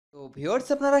তো ভিউয়ার্স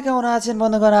আপনারা কেমন আছেন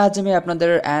বন্ধুগণ? আজ আমি আপনাদের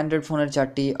অ্যান্ড্রয়েড ফোনের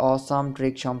 4টি অসাম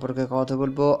ট্রিক সম্পর্কে কথা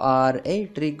বলবো। আর এই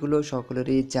ট্রিকগুলো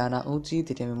সকলেরই জানা উচিত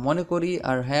এটা আমি মনে করি।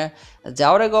 আর হ্যাঁ,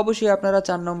 যাওয়ার আগে অবশ্যই আপনারা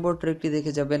 4 নম্বর ট্রিকটি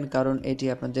দেখে যাবেন, কারণ এটি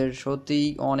আপনাদের সত্যিই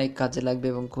অনেক কাজে লাগবে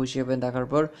এবং খুশি হবেন দেখার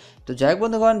পর। তো যাই হোক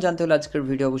বন্ধুগণ, জানতে হলে আজকের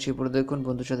ভিডিও অবশ্যই পুরো দেখুন,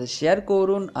 বন্ধুর সাথে শেয়ার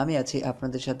করুন। আমি আছি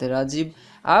আপনাদের সাথে রাজীব,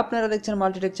 আপনারা দেখছেন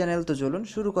মাল্টিটেক চ্যানেল। তো চলুন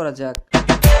শুরু করা যাক।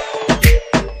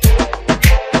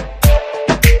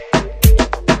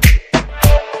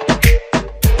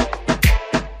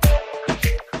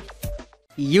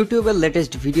 ইউটিউবের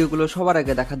লেটেস্ট ভিডিওগুলো সবার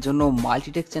আগে দেখার জন্য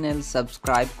মাল্টিটেক চ্যানেল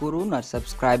সাবস্ক্রাইব করুন, আর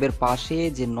সাবস্ক্রাইবের পাশে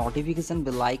যে নোটিফিকেশন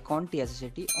বেল আইকনটি আছে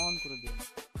সেটি অন করে দিন।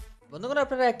 বন্ধুগণ,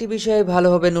 আপনারা একটি বিষয়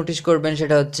ভালোভাবে নোটিশ করবেন,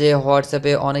 সেটা হচ্ছে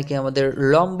হোয়াটসঅ্যাপে অনেকে আমাদের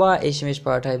লম্বা এসএমএস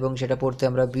পাঠায় এবং সেটা পড়তে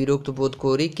আমরা বিরক্ত বোধ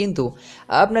করি। কিন্তু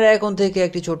আপনারা এখন থেকে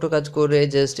একটি ছোট্ট কাজ করে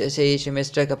জাস্ট সেই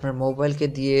এসএমএসটাকে আপনার মোবাইলকে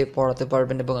দিয়ে পড়াতে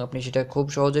পারবেন এবং আপনি সেটা খুব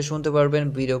সহজে শুনতে পারবেন,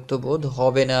 বিরক্ত বোধ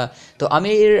হবে না। তো আমি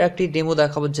এর একটি ডেমো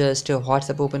দেখাবো। জাস্ট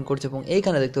হোয়াটসঅ্যাপ ওপেন করছি এবং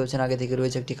এইখানে দেখতে পাচ্ছেন আগে থেকে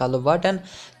রয়েছে একটি কালো বাটন।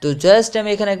 তো জাস্ট আমি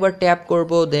এখানে একবার ট্যাপ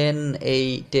করব, দেন এই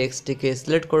টেক্সটটিকে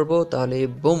সিলেক্ট করব, তাহলে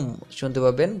বুম শুনতে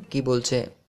পাবেন কি বলছে।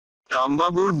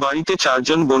 রামবাবুর বাড়িতে 4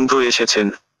 জন বন্ধু এসেছেন।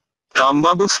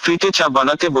 রামবাবু স্ত্রীকে চা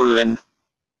বানাতে বললেন।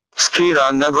 স্ত্রী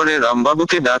রান্নাঘরে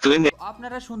রামবাবুকে ডাকলেন।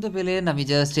 আপনারা শুনতে পেলেন, আমি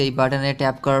জাস্ট এই বাটনে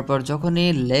ট্যাপ করার পর যখনই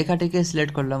লেখাটিকে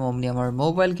সিলেক্ট করলাম অমনি আমার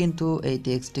মোবাইল কিন্তু এই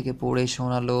টেক্সটটিকে পড়ে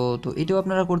শোনালো। তো এটাও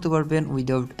আপনারা করতে পারবেন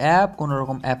উইদাউট অ্যাপ, কোনো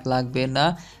রকম অ্যাপ লাগবে না।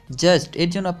 জাস্ট এর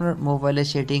জন্য আপনার মোবাইলের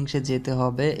সেটিংসে যেতে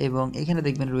হবে এবং এখানে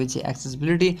দেখবেন রয়েছে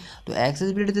অ্যাক্সেসিবিলিটি। তো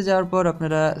অ্যাক্সেসিবিলিটিতে যাওয়ার পর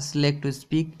আপনারা সিলেক্ট টু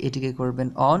স্পিক এটিকে করবেন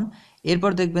অন।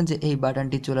 এরপর দেখবেন যে এই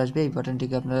বাটনটি চলে আসবে। এই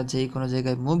বাটনটিকে আপনারা যেই কোনো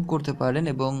জায়গায় মুভ করতে পারেন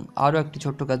এবং আরও একটি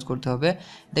ছোট্ট কাজ করতে হবে।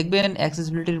 দেখবেন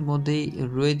অ্যাক্সেসিবিলিটির মধ্যেই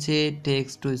রয়েছে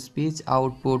টেক্সট টু স্পিচ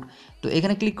আউটপুট। তো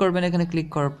এখানে ক্লিক করবেন, এখানে ক্লিক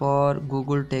করার পর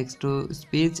গুগল টেক্সট টু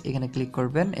স্পিচ এখানে ক্লিক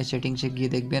করবেন। এই সেটিংসে গিয়ে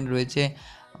দেখবেন রয়েছে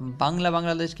বাংলা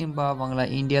বাংলাদেশ কিংবা বাংলা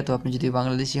ইন্ডিয়া। তো আপনি যদি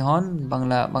বাংলাদেশি হন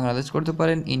বাংলা বাংলাদেশ করতে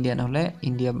পারেন, ইন্ডিয়ান হলে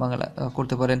ইন্ডিয়া বাংলা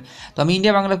করতে পারেন। তো আমি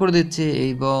ইন্ডিয়া বাংলা করে দিচ্ছি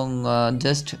এবং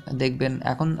জাস্ট দেখবেন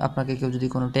এখন আপনাকে কেউ যদি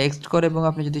কোনো টেক্সট করে এবং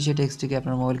আপনি যদি সেই টেক্সটটিকে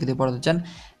আপনার মোবাইলকে দিয়ে পড়াতে চান,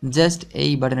 জাস্ট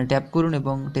এই বাটনে ট্যাপ করুন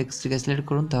এবং টেক্সটটিকে সিলেক্ট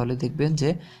করুন, তাহলে দেখবেন যে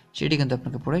সেটি কিন্তু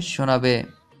আপনাকে পড়ে শোনাবে।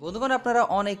 বন্ধুগণ, আপনারা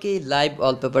অনেকেই লাইভ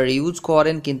ওয়ালপেপার ইউজ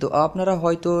করেন, কিন্তু আপনারা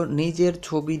হয়তো নিজের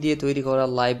ছবি দিয়ে তৈরি করা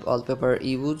লাইভ ওয়ালপেপার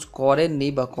ইউজ করেননি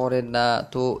বা করেন না।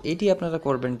 তো এটি আপনারা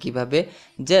করবেন কিভাবে?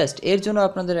 জাস্ট এর জন্য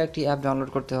আপনাদের একটি অ্যাপ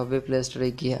ডাউনলোড করতে হবে। প্লে স্টোরে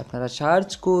গিয়ে আপনারা সার্চ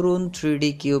করুন 3D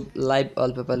কিউব লাইভ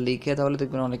ওয়ালপেপার লিখে, তাহলে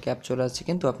দেখবেন অনেক অ্যাপ চলে আসছে।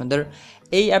 কিন্তু আপনাদের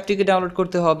এই অ্যাপটিকে ডাউনলোড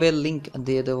করতে হবে, লিঙ্ক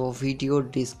দিয়ে দেবো ভিডিও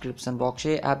ডিসক্রিপশন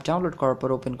বক্সে। অ্যাপ ডাউনলোড করার পর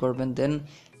ওপেন করবেন, দেন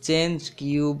চেঞ্জ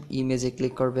কিউব ইমেজে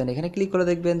ক্লিক করবেন। এখানে ক্লিক করে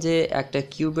দেখবেন যে একটা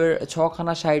কিউবের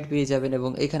 6খানা সাইড পেয়ে যাবেন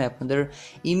এবং এখানে আপনাদের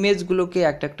ইমেজগুলোকে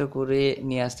একটা একটা করে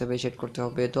নিয়ে আসতে হবে, সেট করতে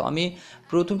হবে। তো আমি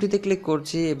প্রথমটিতে ক্লিক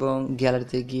করছি এবং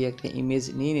গ্যালারিতে গিয়ে একটা ইমেজ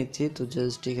নিয়ে নিচ্ছি। তো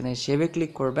জাস্ট এখানে সেভে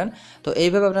ক্লিক করবেন। তো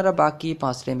এইভাবে আপনারা বাকি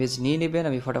 5টা ইমেজ নিয়ে নেবেন।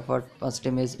 আমি ফটাফট 5টা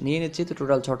ইমেজ নিয়ে নিচ্ছি। তো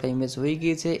টোটাল 6টা ইমেজ হয়ে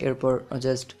গিয়েছে। এরপর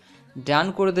জাস্ট ডান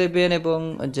করে দেবেন এবং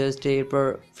জাস্ট এরপর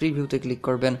ফ্রি ভিউতে ক্লিক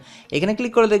করবেন। এখানে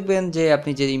ক্লিক করে দেখবেন যে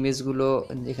আপনি যে ইমেজগুলো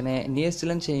এখানে নিয়ে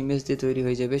এসেছিলেন সেই ইমেজ দিয়ে তৈরি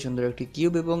হয়ে যাবে সুন্দর একটি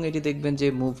কিউব এবং এটি দেখবেন যে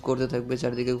মুভ করতে থাকবে,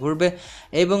 চারিদিকে ঘুরবে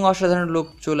এবং অসাধারণ লুক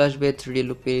চলে আসবে, 3D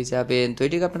লুক পেয়ে যাবেন। তো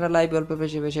এটিকে আপনারা লাইভ ওয়ালপেপার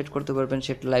হিসেবে সেট করতে পারবেন।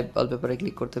 সেটা লাইভ ওয়ালপেপারে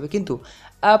ক্লিক করতে হবে, কিন্তু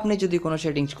আপনি যদি কোনো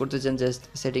সেটিংস করতে চান জাস্ট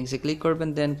সেটিংসে ক্লিক করবেন,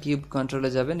 দেন কিউব কন্ট্রোলে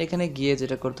যাবেন। এখানে গিয়ে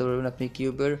যেটা করতে পারবেন, আপনি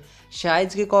কিউবের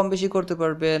সাইজকে কম বেশি করতে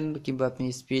পারবেন কিংবা আপনি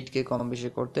স্পিডকে কম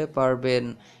বেশি করতে পারবেন।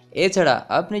 এছাড়া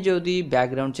আপনি যদি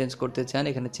ব্যাকগ্রাউন্ড চেঞ্জ করতে চান,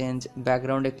 এখানে চেঞ্জ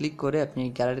ব্যাকগ্রাউন্ডে ক্লিক করে আপনি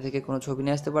গ্যালারি থেকে কোনো ছবি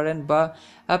নিয়ে আসতে পারেন বা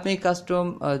আপনি কাস্টম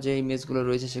যে ইমেজগুলো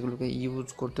রয়েছে সেগুলোকে ইউজ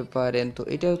করতে পারেন। তো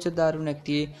এটা হচ্ছে দারুণ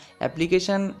একটি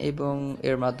অ্যাপ্লিকেশান এবং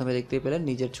এর মাধ্যমে দেখতে পেলেন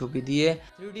নিজের ছবি দিয়ে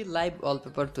 3D লাইভ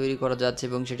ওয়ালপেপার তৈরি করা যাচ্ছে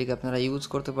এবং সেটিকে আপনারা ইউজ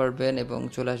করতে পারবেন এবং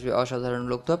চলে আসবে অসাধারণ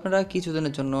লুক। তো আপনারা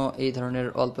কিছুদিনের জন্য এই ধরনের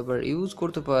ওয়ালপেপার ইউজ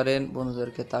করতে পারেন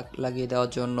বন্ধুদেরকে তাক লাগিয়ে দেওয়ার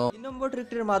জন্য। 3 নম্বর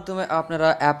ট্রিকটির মাধ্যমে আপনারা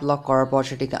অ্যাপ লক করার পর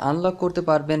সেটিকে আনলক করতে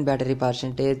পারবেন ব্যাটারি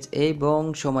পার্সেন্টেজ এবং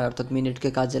সময় অর্থাৎ মিনিটকে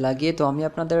কাজে লাগিয়ে। তো আমি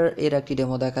আপনাদের এর একটি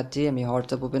ডেমো দেখাচ্ছি। আমি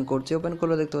হোয়াটসঅ্যাপ ওপেন করছি, ওপেন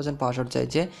করলে দেখতে পাচ্ছেন পাসওয়ার্ড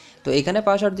চাইছে। তো এখানে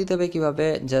পাসওয়ার্ড দিতে হবে কীভাবে?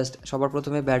 জাস্ট সবার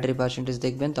প্রথমে ব্যাটারি পার্সেন্টেজ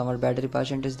দেখবেন। তো আমার ব্যাটারি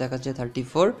পার্সেন্টেজ দেখাচ্ছে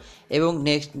 34 এবং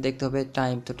নেক্সট দেখতে হবে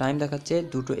টাইম। তো টাইম দেখাচ্ছে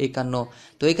 2:51।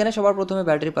 তো এখানে সবার প্রথমে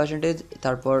ব্যাটারি পার্সেন্টেজ,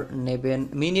 তারপর নেবেন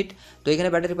মিনিট। তো এখানে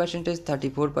ব্যাটারি পার্সেন্টেজ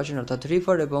 34% অর্থাৎ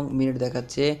 34 এবং মিনিট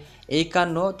দেখাচ্ছে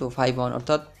 51। তো 51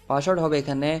 অর্থাৎ পাসওয়ার্ড হবে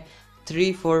এখানে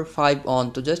 345 অন।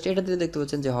 তো জাস্ট এটা দিয়ে দেখতে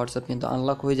পাচ্ছেন যে হোয়াটসঅ্যাপ কিন্তু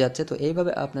আনলক হয়ে যাচ্ছে। তো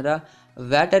এইভাবে আপনারা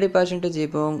ব্যাটারি পার্সেন্টেজ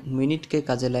এবং মিনিটকে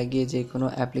কাজে লাগিয়ে যে কোনো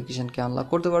অ্যাপ্লিকেশনকে আনলক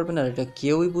করতে পারবেন, আর এটা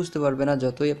কেউই বুঝতে পারবে না।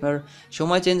 যতই আপনার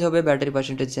সময় চেঞ্জ হবে, ব্যাটারি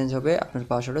পার্সেন্টেজ চেঞ্জ হবে, আপনার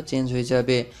পাসওয়ার্ডও চেঞ্জ হয়ে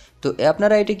যাবে। তো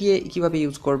আপনারা এটি গিয়ে কীভাবে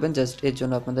ইউজ করবেন, জাস্ট এর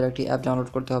জন্য আপনাদের একটি অ্যাপ ডাউনলোড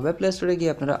করতে হবে। প্লে স্টোরে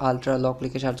গিয়ে আপনারা আলট্রা লক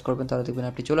লিখে সার্চ করবেন, তাহলে দেখবেন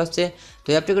অ্যাপটি চলে আসছে। তো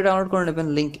অ্যাপটিকে ডাউনলোড করে নেবেন,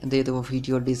 লিঙ্ক দিয়ে দেবো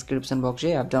ভিডিও ডিসক্রিপশন বক্সে।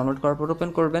 অ্যাপ ডাউনলোড করার পর ওপেন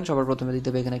করবেন, সবার প্রথমে দিতে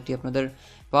হবে এখানে একটি আপনাদের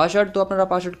পাসওয়ার্ড। তো আপনারা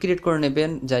পাসওয়ার্ড ক্রিয়েট করে নেবেন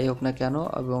যাই হোক না কেন,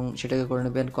 এবং সেটাকে করে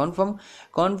নেবেন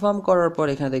কনফার্ম করার পর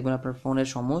এখানে দেখবেন আপনার ফোনের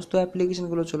সমস্ত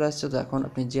অ্যাপ্লিকেশনগুলো চলে আসছে। তো এখন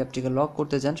আপনি যে অ্যাপটিকে লক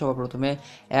করতে চান, সবার প্রথমে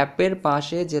অ্যাপের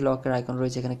পাশে যে লকের আইকন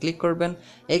রয়েছে এখানে ক্লিক করবেন।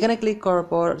 এখানে ক্লিক করার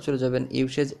পর চলে যাবেন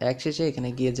ইউসেজ অ্যাক্সেসে, এখানে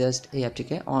গিয়ে জাস্ট এই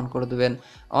অ্যাপটিকে অন করে দেবেন।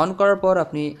 অন করার পর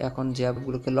আপনি এখন যে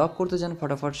অ্যাপগুলোকে লক করতে চান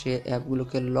ফটাফট সে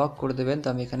অ্যাপগুলোকে লক করে দেবেন। তো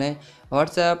আমি এখানে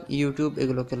হোয়াটসঅ্যাপ, ইউটিউব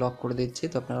এগুলোকে লক করে দিচ্ছি,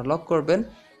 তো আপনারা লক করবেন।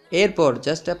 এরপর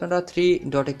জাস্ট আপনারা 3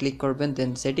 ডটে ক্লিক করবেন, দেন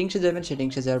সেটিংসে যাবেন,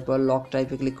 সেটিংসে যাওয়ার পর লক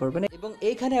টাইপে ক্লিক করবেন, এবং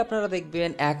এইখানে আপনারা দেখবেন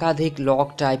একাধিক লক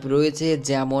টাইপ রয়েছে,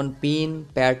 যেমন পিন,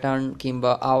 প্যাটার্ন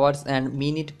কিংবা আওয়ার্স অ্যান্ড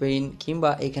মিনিট পিন,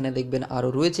 কিংবা এখানে দেখবেন আরও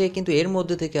রয়েছে, কিন্তু এর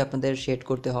মধ্যে থেকে আপনাদের সেট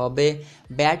করতে হবে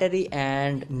ব্যাটারি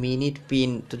অ্যান্ড মিনিট পিন।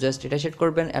 তো জাস্ট এটা সেট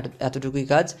করবেন, এতটুকুই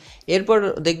কাজ। এরপর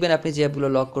দেখবেন আপনি যে অ্যাপগুলো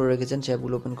লক করে রেখেছেন সে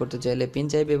অ্যাপগুলো ওপেন করতে চাইলে পিন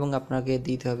চাইবে, এবং আপনাকে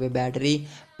দিতে হবে ব্যাটারি,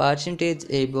 পার্সেন্টেজ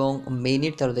এবং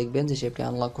মিনিট, তাহলে দেখবেন যে সেটা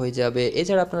আনলক হয়ে যাবে।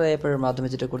 এছাড়া আপনারা অ্যাপের মাধ্যমে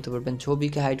যেটা করতে পারবেন,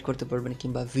 ছবিকে হাইড করতে পারবেন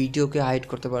কিংবা ভিডিওকে হাইড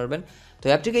করতে পারবেন। তো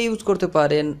অ্যাপটিকে ইউজ করতে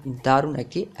পারেন, দারুণ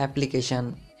একটি অ্যাপ্লিকেশান।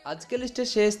 আজকে লিস্টের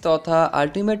শেষ তথা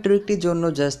আলটিমেট ট্রিকটির জন্য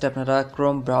জাস্ট আপনারা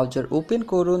ক্রোম ব্রাউজার ওপেন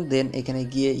করুন, দেন এখানে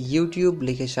গিয়ে ইউটিউব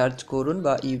লিখে সার্চ করুন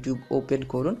বা ইউটিউব ওপেন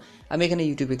করুন। আমি এখানে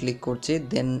ইউটিউবে ক্লিক করছি,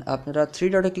 দেন আপনারা 3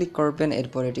 ডটে ক্লিক করবেন,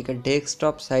 এরপর এটিকে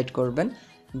ডেস্কটপ সাইট করবেন।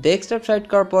 ডেস্কটপ সাইট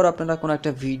করার পর আপনারা কোনো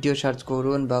একটা ভিডিও সার্চ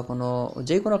করুন বা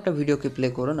যে কোনো একটা ভিডিওকে প্লে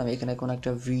করুন। আমি এখানে কোনো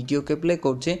একটা ভিডিওকে প্লে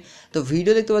করছি, তো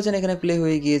ভিডিও দেখতে পাচ্ছেন এখানে প্লে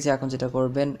হয়ে গিয়েছে। এখন যেটা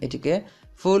করবেন এটিকে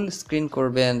ফুল স্ক্রিন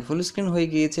করবেন, ফুল স্ক্রিন হয়ে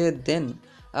গিয়েছে, দেন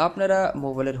আপনারা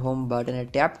মোবাইলের হোম বাটনে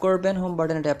ট্যাপ করবেন। হোম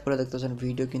বাটনে ট্যাপ করে দেখতে পাচ্ছেন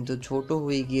ভিডিও কিন্তু ছোট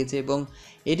হয়ে গিয়েছে, এবং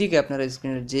এটিকে আপনারা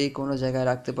স্ক্রিনের যে কোনো জায়গায়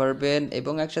রাখতে পারবেন,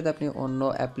 এবং একসাথে আপনি অন্য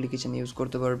অ্যাপ্লিকেশন ইউজ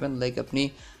করতে পারবেন। লাইক আপনি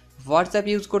হোয়াটসঅ্যাপ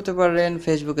ইউজ করতে পারেন,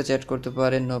 ফেসবুকে চ্যাট করতে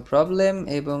পারেন, নো প্রবলেম,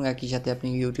 এবং একই সাথে আপনি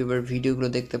ইউটিউবের ভিডিওগুলো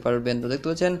দেখতে পারবেন। তো দেখতে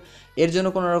পাচ্ছেন এর জন্য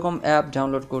কোনো রকম অ্যাপ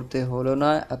ডাউনলোড করতে হলো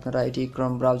না, আপনারা এটি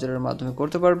ক্রোম ব্রাউজারের মাধ্যমে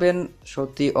করতে পারবেন।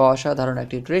 সত্যি অসাধারণ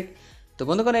একটি ট্রিক। তো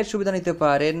বন্ধুগণ এর সুবিধা নিতে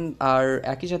পারেন, আর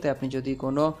একই সাথে আপনি যদি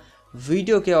কোনো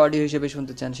ভিডিওকে অডিও হিসেবে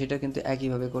শুনতে চান সেটা কিন্তু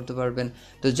একইভাবে করতে পারবেন।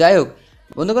 তো যাই হোক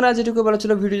বন্ধুগণ, আজ যেটুকু বলা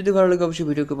ছিল, ভিডিও যদি ভালো লাগে অবশ্যই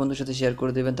ভিডিওকে বন্ধুর সাথে শেয়ার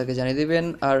করে দেবেন, তাকে জানিয়ে দেবেন,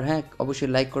 আর হ্যাঁ অবশ্যই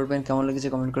লাইক করবেন, কেমন লেগেছে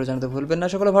কমেন্ট করে জানাতে ভুলবেন না।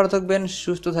 সকলে ভালো থাকবেন,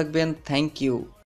 সুস্থ থাকবেন, থ্যাংক ইউ।